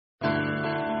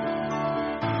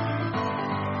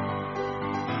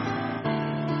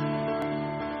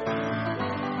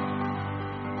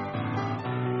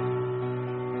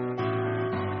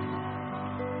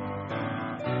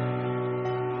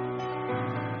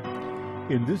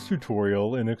In this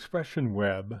tutorial in Expression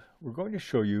Web, we're going to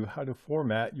show you how to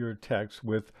format your text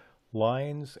with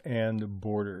lines and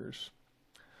borders.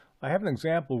 I have an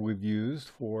example we've used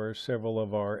for several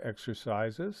of our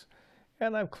exercises,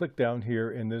 and I've clicked down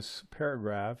here in this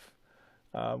paragraph,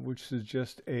 which is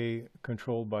just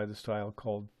controlled by the style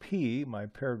called P, my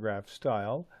paragraph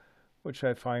style, which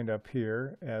I find up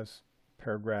here as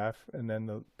paragraph and then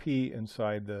the P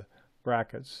inside the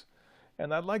brackets.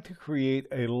 And I'd like to create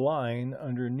a line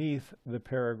underneath the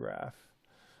paragraph.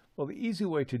 Well, the easy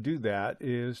way to do that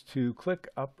is to click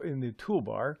up in the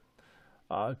toolbar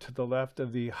to the left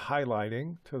of the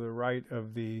highlighting, to the right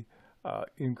of the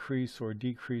increase or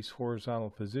decrease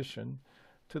horizontal position,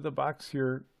 to the box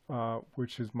here,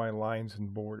 which is my lines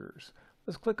and borders.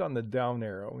 Let's click on the down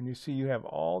arrow, and you see you have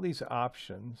all these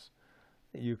options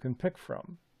that you can pick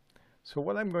from. So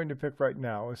what I'm going to pick right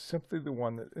now is simply the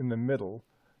one that in the middle.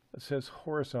 It says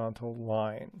horizontal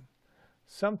line.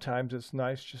 Sometimes it's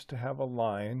nice just to have a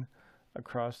line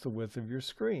across the width of your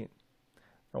screen.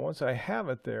 Now once I have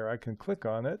it there, I can click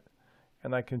on it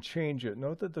and I can change it.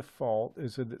 Note the default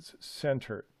is that it's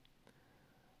centered.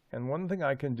 And one thing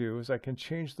I can do is I can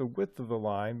change the width of the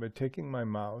line by taking my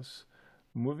mouse,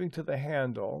 moving to the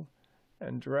handle,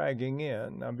 and dragging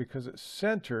in. Now because it's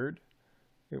centered,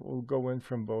 it will go in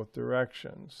from both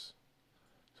directions.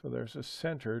 So there's a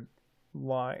centered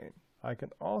line. I can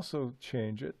also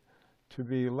change it to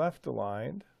be left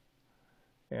aligned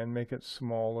and make it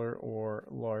smaller or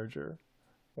larger,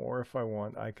 or if I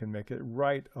want I can make it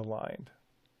right aligned.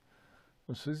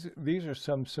 So these are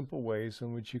some simple ways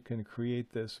in which you can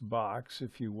create this box,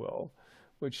 if you will,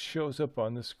 which shows up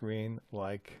on the screen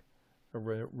like a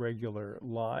regular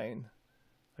line.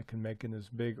 I can make it as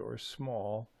big or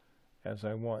small as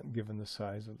I want given the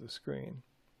size of the screen.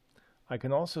 I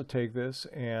can also take this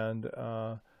and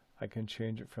I can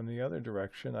change it from the other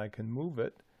direction. I can move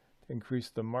it to increase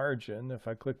the margin. If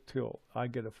I click till I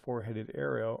get a four-headed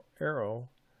arrow,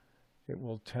 it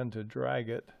will tend to drag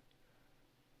it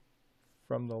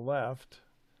from the left.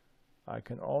 I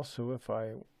can also, if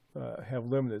I have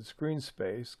limited screen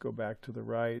space, go back to the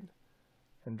right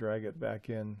and drag it back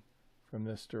in from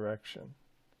this direction.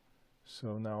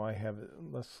 So now I have it,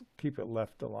 let's keep it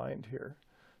left aligned here.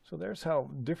 So there's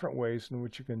how different ways in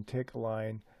which you can take a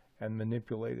line and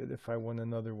manipulate it. If I want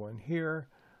another one here,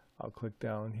 I'll click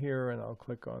down here and I'll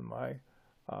click on my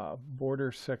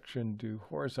border section, do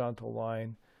horizontal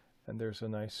line, and there's a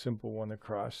nice simple one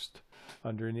across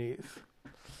underneath.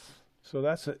 So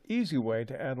that's an easy way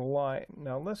to add a line.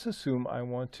 Now let's assume I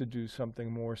want to do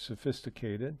something more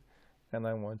sophisticated and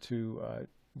I want to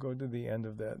go to the end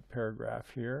of that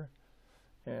paragraph here.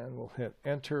 And we'll hit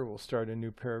enter. We'll start a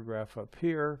new paragraph up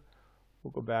here.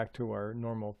 We'll go back to our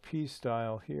normal P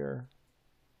style here.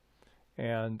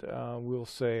 And we'll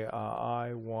say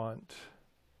I want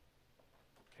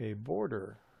a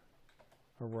border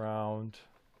around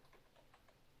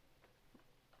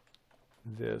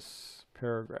this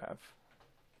paragraph.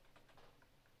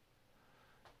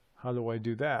 How do I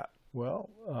do that?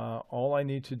 Well, all I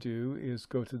need to do is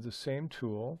go to the same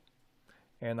tool,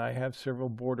 and I have several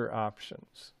border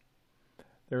options.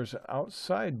 There's an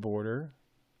outside border,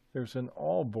 there's an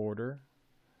all border,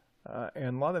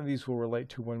 and a lot of these will relate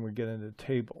to when we get into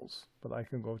tables. But I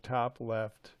can go top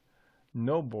left,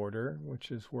 no border,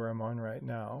 which is where I'm on right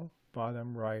now,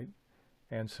 bottom right,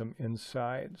 and some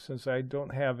inside. Since I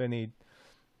don't have any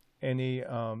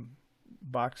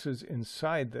boxes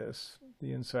inside this,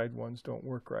 the inside ones don't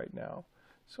work right now.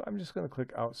 So I'm just going to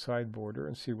click outside border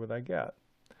and see what I get.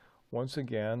 Once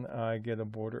again, I get a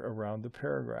border around the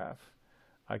paragraph.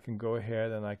 I can go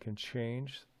ahead and I can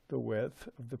change the width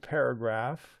of the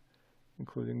paragraph,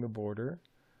 including the border.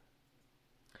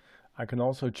 I can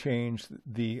also change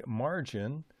the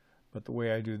margin, but the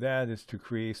way I do that is to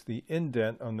create the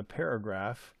indent on the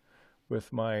paragraph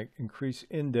with my increase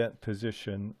indent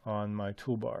position on my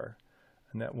toolbar,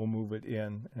 and that will move it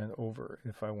in and over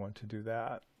if I want to do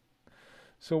that.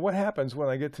 So what happens when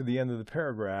I get to the end of the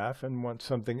paragraph and want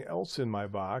something else in my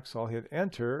box? I'll hit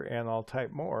enter and I'll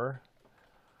type more.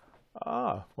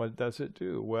 What does it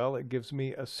do? Well, it gives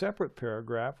me a separate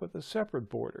paragraph with a separate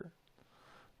border.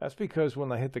 That's because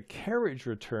when I hit the carriage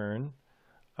return,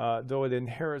 though it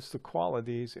inherits the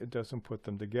qualities, it doesn't put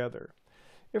them together.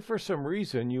 If for some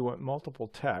reason you want multiple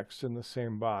text in the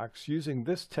same box, using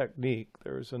this technique,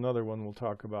 there's another one we'll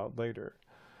talk about later.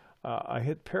 I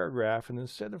hit paragraph, and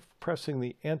instead of pressing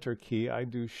the enter key, I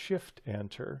do shift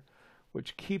enter,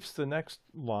 which keeps the next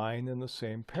line in the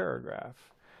same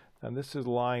paragraph. And this is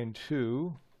line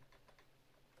 2,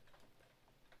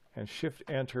 and shift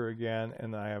enter again,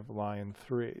 and I have line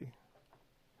 3.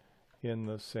 in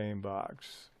the same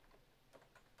box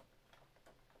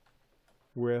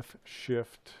with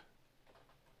Shift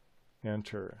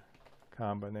Enter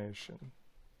combination.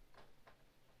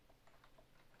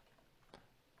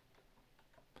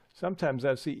 Sometimes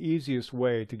that's the easiest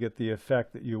way to get the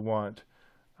effect that you want.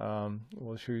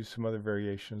 We'll show you some other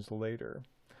variations later.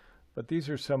 But these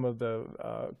are some of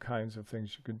the kinds of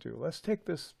things you can do. Let's take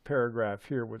this paragraph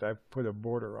here, which I've put a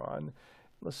border on.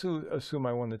 Let's assume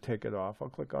I want to take it off. I'll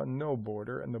click on No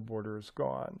Border, and the border is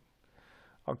gone.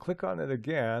 I'll click on it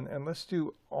again, and let's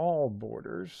do All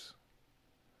Borders.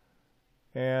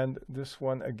 And this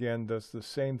one, again, does the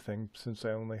same thing since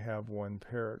I only have one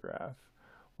paragraph.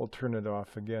 We'll turn it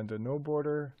off again to No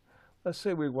Border. Let's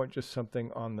say we want just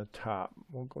something on the top.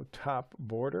 We'll go Top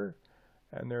Border,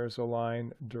 and there's a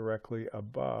line directly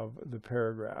above the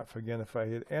paragraph. Again, if I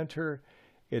hit Enter,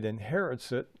 it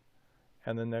inherits it,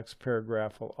 and the next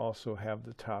paragraph will also have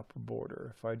the top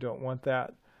border. If I don't want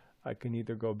that, I can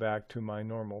either go back to my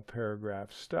normal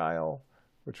paragraph style,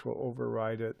 which will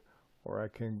override it, or I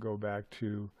can go back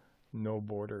to No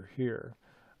Border here.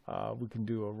 We can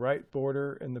do a right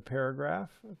border in the paragraph.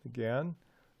 Again,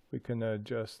 we can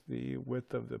adjust the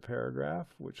width of the paragraph,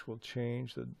 which will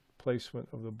change the placement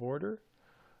of the border.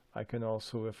 I can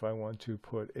also, if I want to,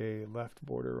 put a left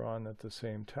border on at the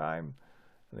same time.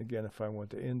 And again, if I want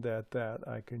to indent that,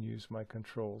 I can use my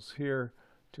controls here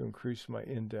to increase my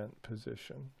indent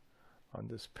position on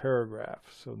this paragraph.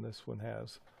 So this one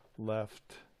has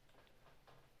left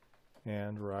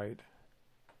and right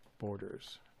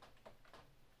borders.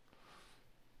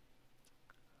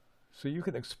 So you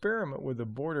can experiment with the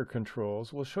border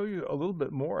controls. We'll show you a little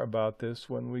bit more about this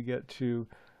when we get to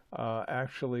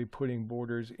actually putting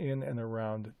borders in and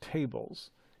around tables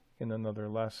in another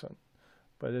lesson.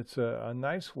 But it's a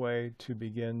nice way to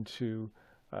begin to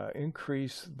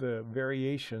increase the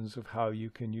variations of how you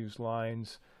can use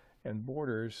lines and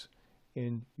borders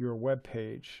in your web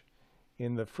page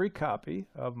in the free copy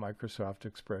of Microsoft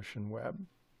Expression Web.